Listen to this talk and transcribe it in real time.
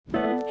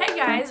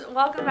guys,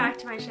 welcome back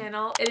to my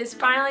channel. It is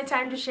finally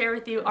time to share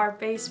with you our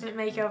basement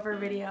makeover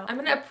video. I'm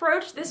going to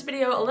approach this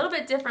video a little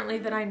bit differently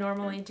than I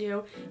normally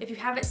do. If you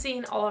haven't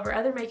seen all of our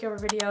other makeover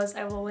videos,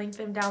 I will link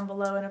them down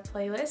below in a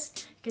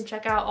playlist. You can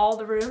check out all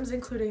the rooms,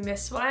 including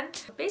this one.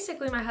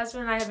 Basically, my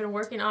husband and I have been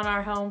working on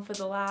our home for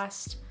the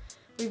last...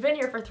 We've been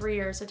here for 3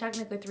 years, so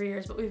technically 3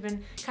 years, but we've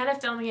been kind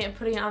of filming it and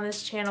putting it on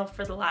this channel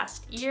for the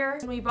last year.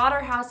 When we bought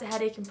our house, it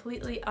had a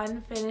completely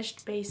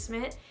unfinished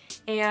basement,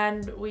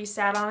 and we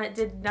sat on it,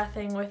 did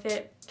nothing with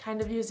it,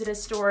 kind of used it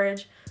as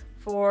storage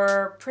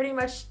for pretty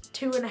much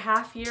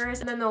 2.5 years.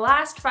 And then the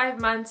last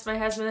 5 months, my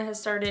husband has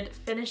started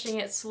finishing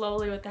it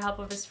slowly with the help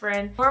of his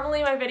friend.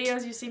 Normally my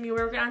videos, you see me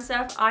working on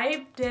stuff.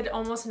 I did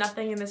almost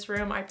nothing in this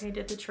room. I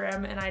painted the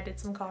trim and I did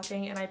some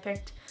caulking and I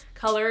picked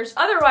colors.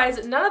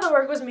 Otherwise, none of the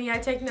work was me. I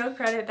take no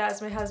credit. That's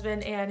my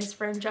husband and his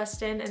friend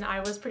Justin, and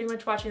I was pretty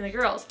much watching the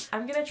girls.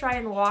 I'm gonna try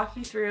and walk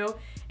you through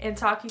and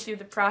talk you through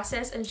the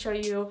process and show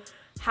you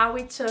how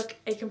we took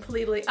a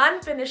completely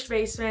unfinished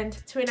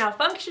basement to a now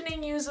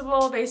functioning,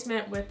 usable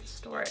basement with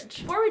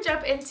storage. Before we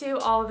jump into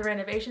all of the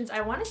renovations,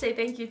 I want to say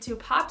thank you to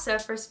Popsa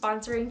for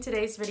sponsoring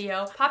today's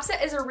video.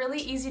 Popsa is a really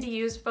easy to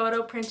use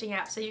photo printing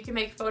app, so you can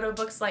make photo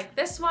books like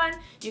this one,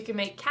 you can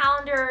make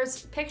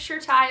calendars, picture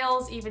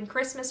tiles, even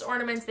Christmas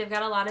ornaments. They've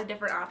got a lot of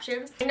different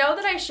options. I know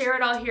that I share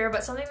it all here,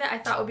 but something that I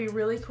thought would be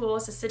really cool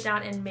is to sit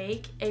down and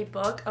make a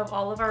book of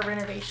all of our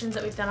renovations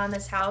that we've done on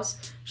this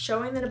house,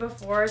 showing the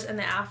befores and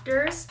the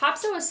afters.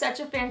 Popsa was such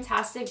a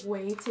fantastic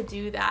way to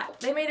do that.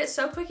 They made it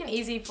so quick and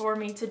easy for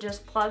me to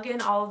just plug in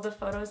all of the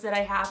photos that I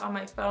have on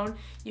my phone.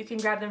 You can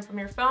grab them from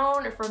your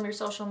phone or from your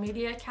social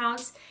media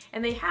accounts,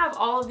 and they have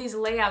all of these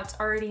layouts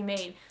already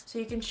made. So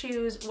you can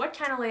choose what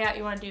kind of layout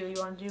you want to do. You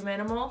want to do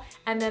minimal,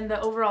 and then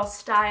the overall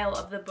style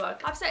of the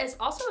book. Popsa is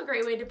also a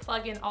great way to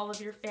plug in all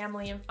of your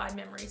family and fun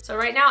memories. So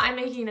right now I'm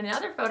making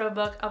another photo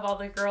book of all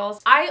the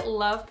girls. I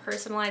love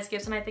personalized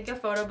gifts, and I think a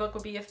photo book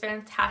would be a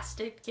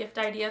fantastic gift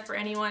idea for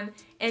anyone,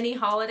 any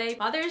holiday.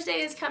 Mother's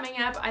Day is coming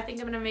up. I think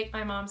I'm gonna make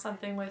my mom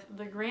something with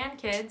the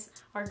grandkids,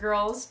 our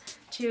girls,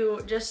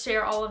 to just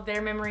share all of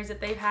their memories that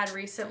they've had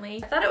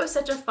recently. I thought it was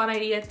such a fun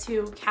idea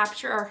to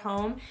capture our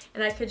home,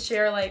 and I could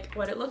share like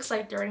what it looks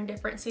like during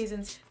different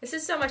seasons. This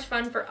is so much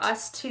fun for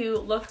us to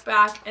look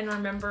back and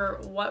remember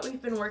what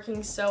we've been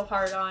working so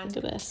hard on. Look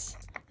at this.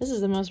 This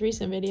is the most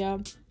recent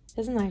video.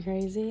 Isn't that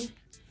crazy?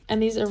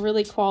 And these are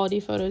really quality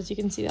photos. You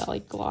can see that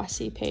like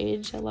glossy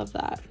page. I love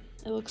that.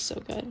 It looks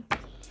so good.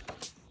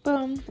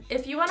 Boom.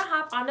 If you want to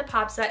hop onto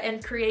Popsa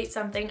and create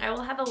something, I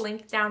will have a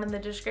link down in the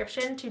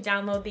description to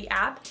download the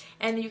app,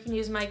 and you can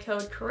use my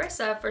code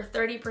Carissa for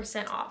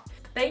 30% off.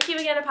 Thank you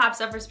again to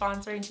Popsa for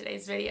sponsoring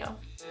today's video.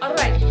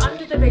 Alright,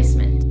 onto the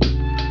basement.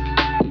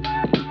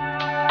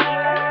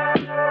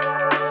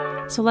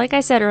 So like I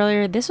said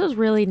earlier, this was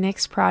really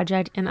Nick's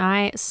project, and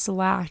I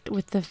slacked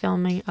with the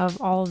filming of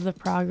all of the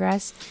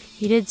progress.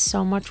 He did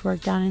so much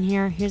work down in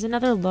here. Here's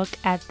another look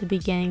at the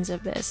beginnings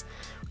of this.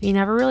 We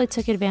never really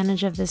took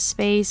advantage of this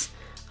space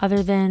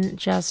other than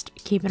just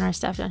keeping our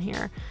stuff down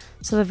here.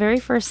 So the very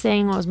first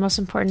thing, what was most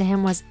important to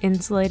him, was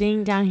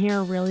insulating down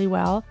here really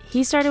well.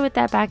 He started with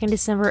that back in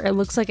December. It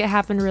looks like it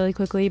happened really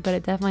quickly, but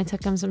it definitely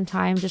took him some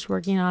time just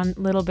working on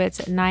little bits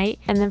at night.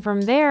 And then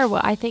from there,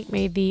 what I think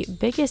made the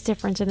biggest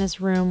difference in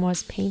this room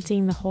was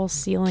painting the whole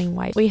ceiling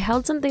white. We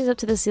held some things up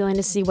to the ceiling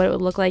to see what it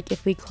would look like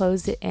if we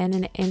closed it in,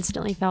 and it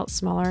instantly felt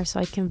smaller. So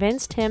I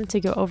convinced him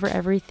to go over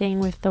everything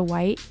with the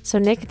white. So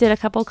Nick did a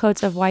couple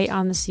coats of white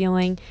on the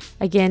ceiling.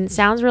 Again,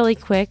 sounds really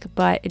quick,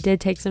 but it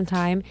did take some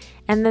time.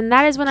 And then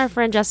that is when our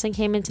friend Justin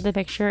came into the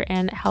picture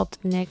and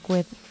helped Nick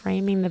with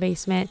framing the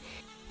basement.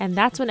 And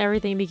that's when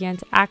everything began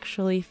to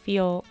actually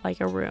feel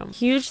like a room.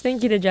 Huge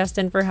thank you to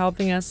Justin for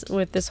helping us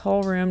with this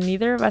whole room.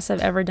 Neither of us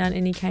have ever done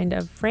any kind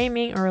of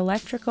framing or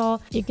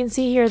electrical. You can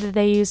see here that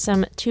they use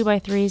some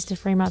 2x3s to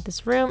frame out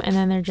this room, and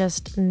then they're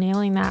just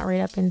nailing that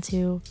right up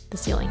into the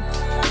ceiling.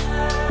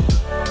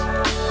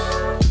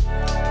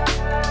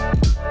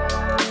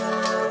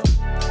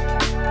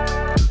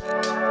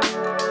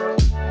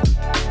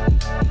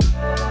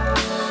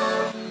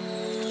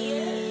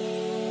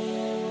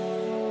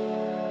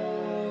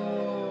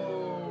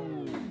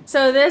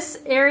 So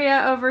this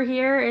area over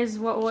here is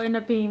what will end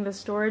up being the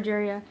storage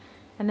area,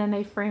 and then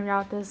they framed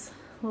out this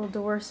little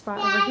door spot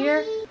over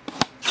here.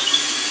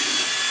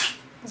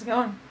 How's it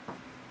going?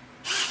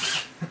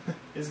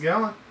 It's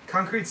going.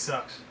 Concrete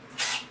sucks.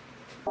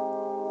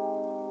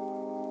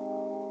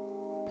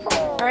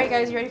 Alright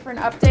guys, you ready for an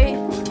update?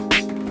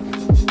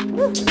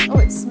 Oh,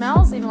 it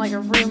smells even like a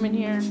room in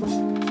here.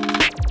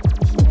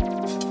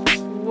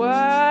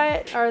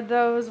 What are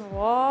those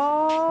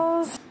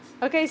walls?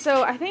 Okay,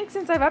 so I think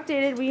since I've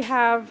updated, we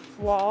have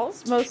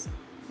walls,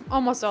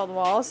 almost all the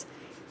walls,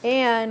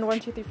 and 1,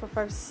 2, 3, 4,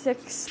 5,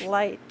 6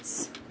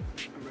 lights.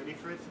 I'm ready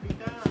for it to be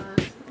done.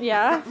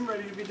 Yeah? I'm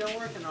ready to be done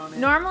working on it.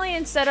 Normally,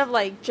 instead of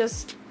like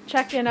just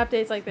check-in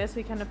updates like this,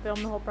 we kind of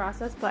film the whole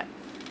process, but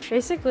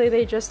basically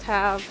they just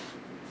have,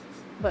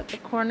 what, the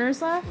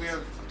corners left? We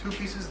have 2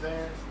 pieces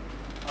there,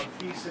 a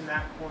piece in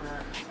that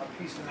corner,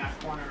 a piece in that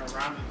corner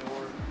around the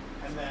door,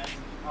 and then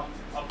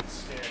up the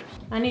stairs.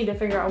 I need to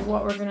figure out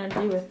what we're gonna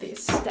do with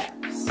these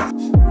steps.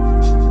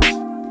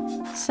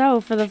 So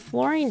for the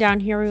flooring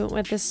down here, we went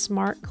with this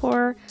Smart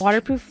Core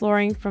waterproof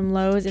flooring from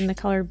Lowe's in the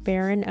color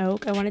Barren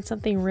Oak. I wanted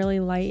something really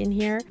light in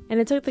here, and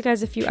it took the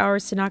guys a few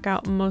hours to knock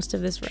out most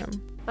of this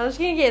room. I'm just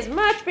gonna get as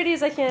much video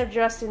as I can of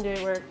Justin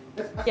doing work.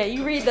 Yeah,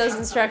 you read those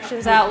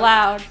instructions out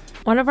loud.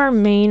 One of our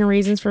main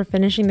reasons for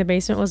finishing the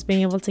basement was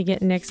being able to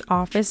get Nick's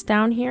office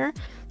down here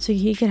so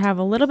he could have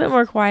a little bit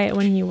more quiet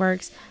when he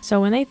works.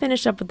 So when they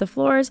finished up with the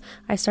floors,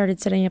 I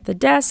started setting up the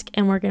desk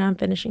and working on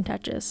finishing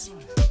touches.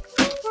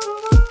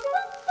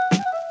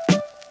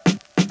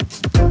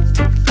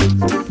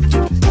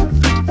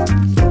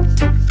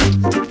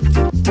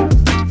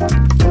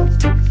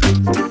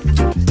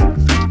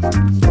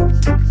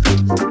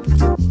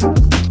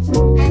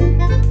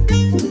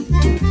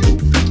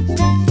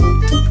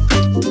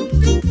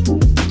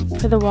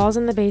 For the walls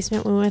in the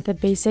basement, we went with a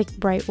basic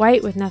bright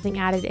white with nothing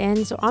added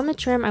in. So on the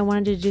trim, I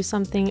wanted to do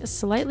something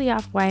slightly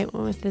off-white.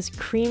 Went with this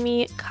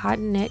creamy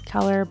cotton knit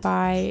color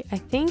by, I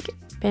think,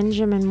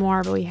 Benjamin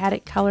Moore, but we had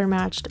it color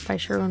matched by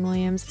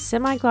Sherwin-Williams.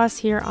 Semi-gloss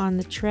here on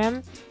the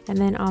trim and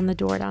then on the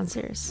door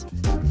downstairs.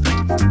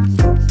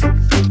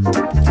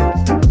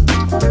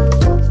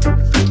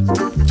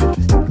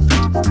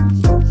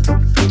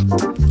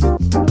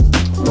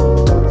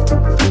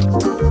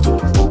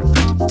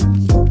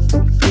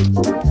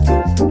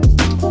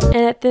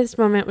 And at this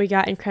moment, we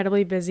got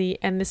incredibly busy,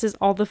 and this is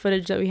all the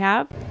footage that we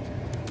have.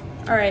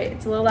 All right,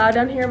 it's a little loud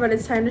down here, but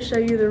it's time to show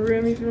you the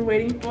room you've been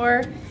waiting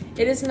for.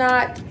 It is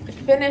not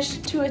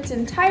finished to its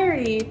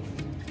entirety,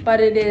 but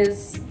it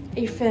is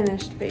a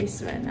finished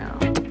basement now.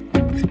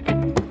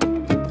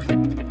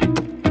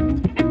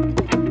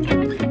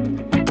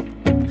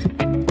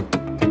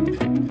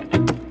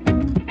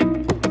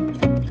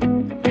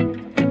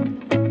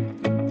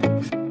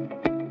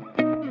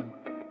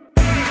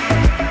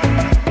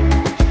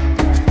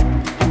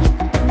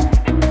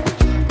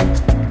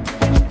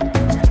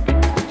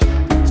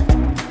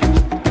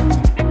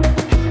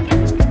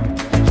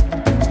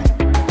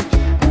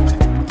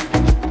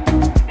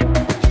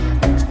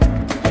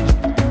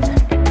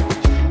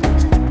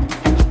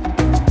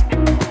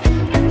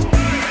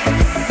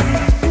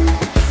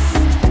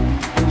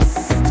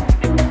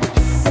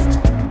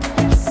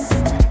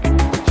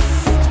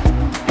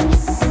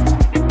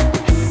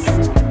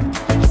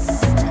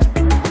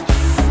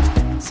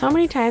 So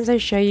many times I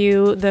show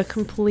you the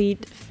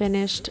complete,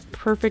 finished,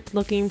 perfect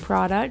looking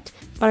product,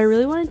 but I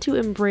really wanted to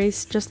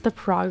embrace just the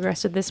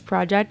progress of this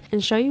project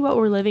and show you what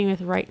we're living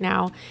with right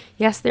now.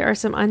 Yes, there are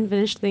some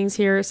unfinished things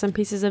here, some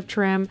pieces of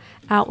trim,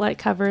 outlet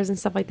covers and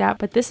stuff like that,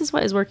 but this is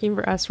what is working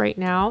for us right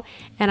now,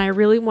 and I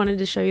really wanted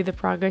to show you the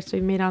progress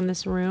we made on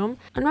this room.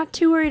 I'm not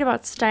too worried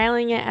about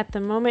styling it at the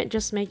moment,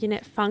 just making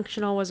it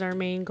functional was our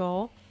main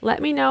goal. Let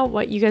me know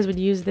what you guys would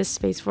use this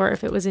space for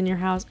if it was in your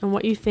house and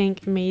what you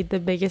think made the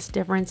biggest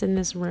difference in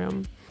this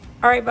room.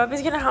 All right,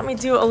 Bubby's gonna help me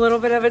do a little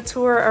bit of a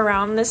tour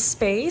around this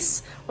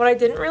space. What I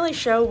didn't really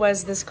show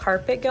was this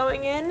carpet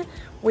going in.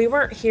 We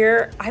weren't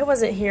here, I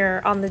wasn't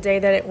here on the day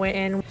that it went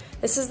in.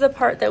 This is the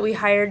part that we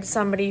hired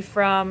somebody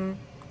from,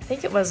 I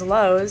think it was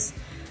Lowe's,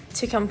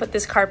 to come put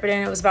this carpet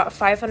in. It was about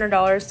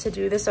 $500 to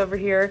do this over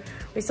here.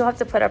 We still have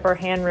to put up our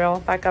handrail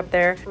back up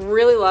there.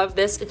 Really love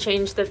this. It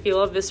changed the feel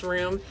of this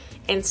room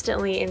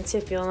instantly into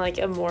feeling like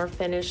a more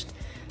finished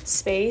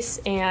space,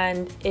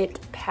 and it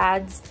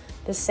pads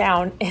the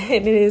sound, and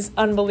it is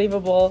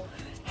unbelievable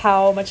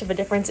how much of a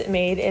difference it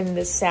made in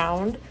the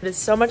sound. It's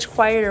so much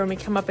quieter when we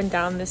come up and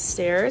down the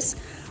stairs.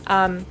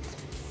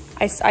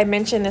 I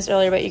mentioned this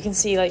earlier, but you can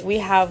see like we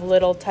have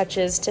little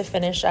touches to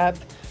finish up,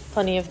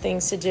 plenty of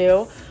things to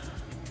do.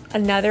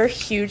 Another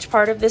huge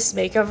part of this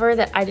makeover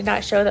that I did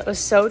not show that was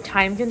so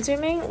time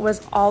consuming was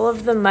all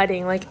of the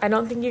mudding. Like, I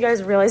don't think you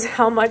guys realize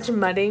how much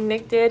mudding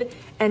Nick did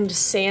and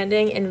just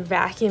sanding and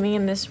vacuuming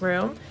in this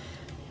room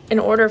in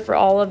order for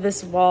all of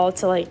this wall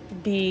to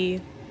like be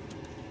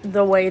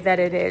the way that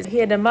it is. He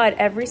had to mud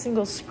every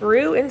single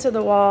screw into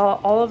the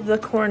wall, all of the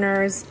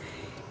corners,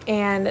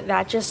 and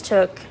that just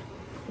took,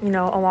 you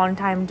know, a long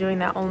time doing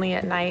that only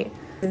at night.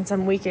 And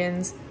some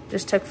weekends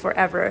just took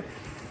forever.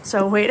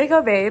 So way to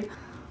go, babe.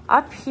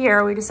 Up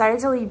here, we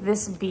decided to leave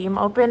this beam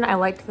open. I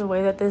liked the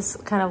way that this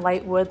kind of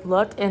light wood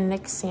looked, and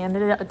Nick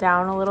sanded it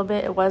down a little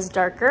bit. It was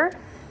darker.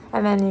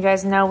 And then you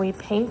guys know we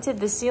painted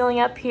the ceiling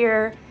up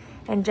here,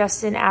 and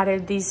Justin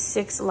added these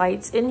 6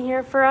 lights in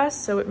here for us,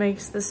 so it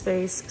makes the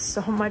space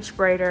so much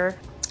brighter.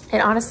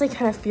 It honestly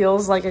kind of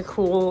feels like a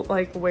cool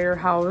like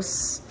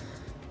warehouse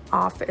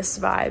office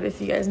vibe, if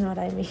you guys know what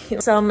I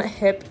mean. Some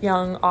hip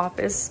young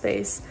office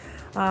space.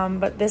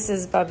 But this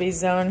is Bubby's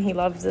zone. He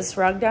loves this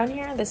rug down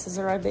here. This is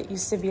a rug that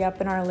used to be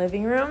up in our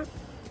living room.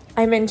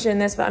 I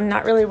mentioned this, but I'm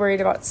not really worried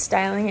about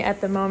styling it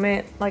at the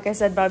moment. Like I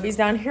said, Bubby's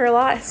down here a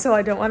lot, so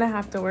I don't want to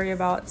have to worry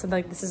about, so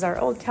like this is our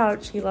old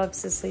couch. He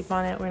loves to sleep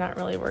on it. We're not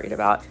really worried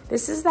about.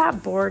 This is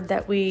that board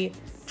that we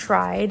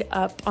tried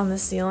up on the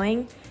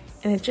ceiling,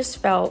 and it just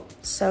felt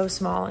so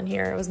small in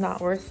here. It was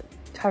not worth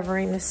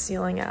covering the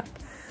ceiling up.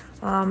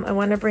 I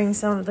want to bring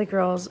some of the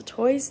girls'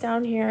 toys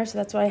down here, so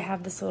that's why I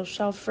have this little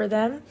shelf for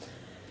them.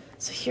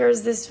 So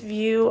here's this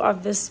view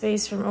of this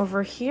space from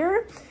over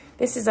here.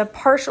 This is a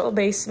partial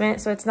basement,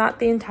 so it's not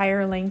the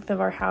entire length of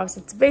our house.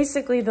 It's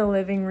basically the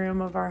living room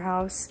of our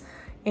house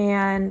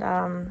and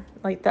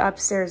like the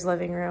upstairs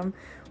living room.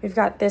 We've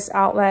got this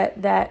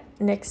outlet that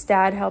Nick's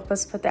dad helped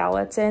us put the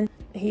outlets in.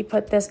 He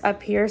put this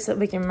up here so that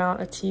we can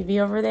mount a TV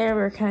over there.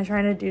 We were kind of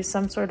trying to do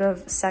some sort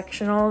of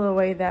sectional the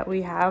way that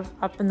we have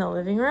up in the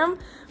living room.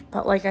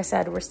 But like I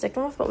said, we're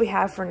sticking with what we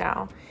have for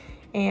now.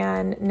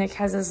 And Nick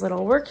has his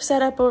little work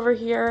setup over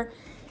here.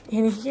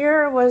 And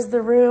here was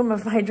the room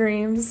of my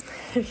dreams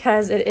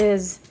because it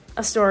is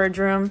a storage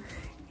room,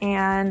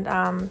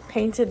 and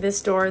painted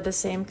this door the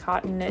same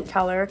cotton knit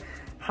color.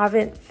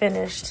 Haven't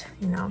finished,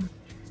 you know,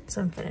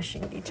 some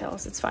finishing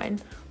details. It's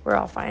fine. We're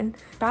all fine.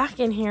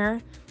 Back in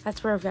here,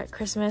 that's where I've got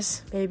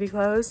Christmas baby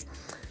clothes,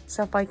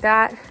 stuff like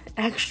that.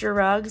 Extra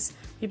rugs.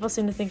 People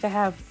seem to think I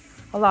have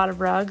a lot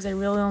of rugs. I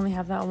really only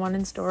have that one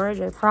in storage,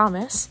 I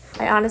promise.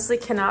 I honestly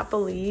cannot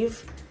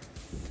believe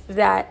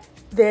that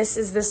this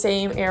is the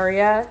same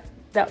area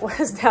that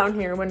was down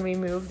here when we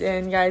moved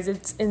in, guys.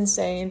 It's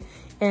insane.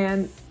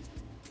 And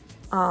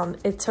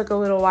it took a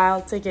little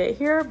while to get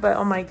here, but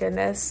oh my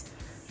goodness,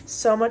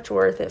 so much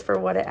worth it for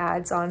what it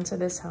adds on to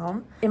this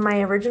home. In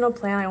my original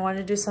plan, I wanted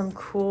to do some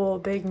cool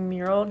big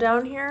mural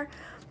down here,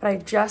 but I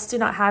just do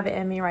not have it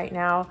in me right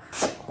now.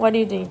 What do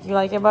you think? You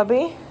like it,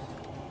 Bubby?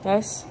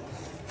 Yes?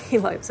 He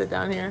likes it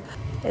down here.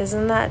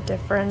 Isn't that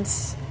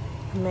difference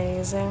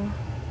amazing?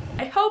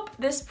 I hope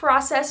this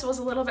process was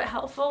a little bit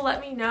helpful.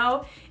 Let me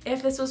know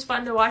if this was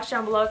fun to watch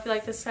down below if you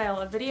like this style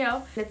of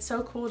video. It's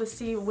so cool to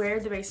see where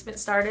the basement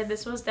started.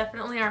 This was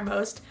definitely our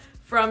most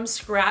from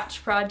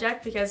scratch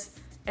project because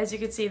as you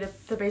can see,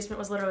 the basement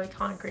was literally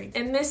concrete.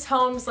 And this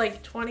home's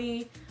like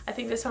 20, I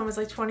think this home is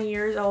like 20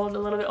 years old, a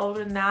little bit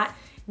older than that.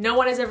 No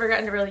one has ever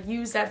gotten to really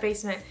use that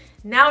basement.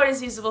 Now it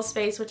is usable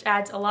space, which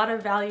adds a lot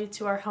of value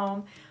to our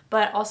home,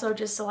 but also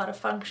just a lot of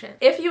function.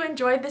 If you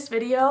enjoyed this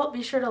video,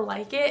 be sure to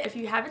like it. If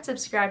you haven't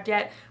subscribed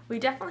yet, we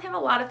definitely have a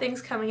lot of things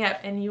coming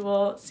up and you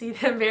will see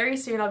them very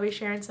soon. I'll be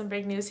sharing some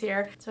big news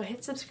here. So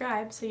hit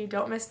subscribe so you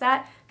don't miss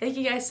that. Thank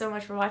you guys so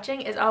much for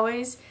watching. As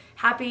always,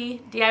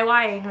 happy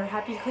DIYing or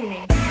happy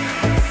cleaning.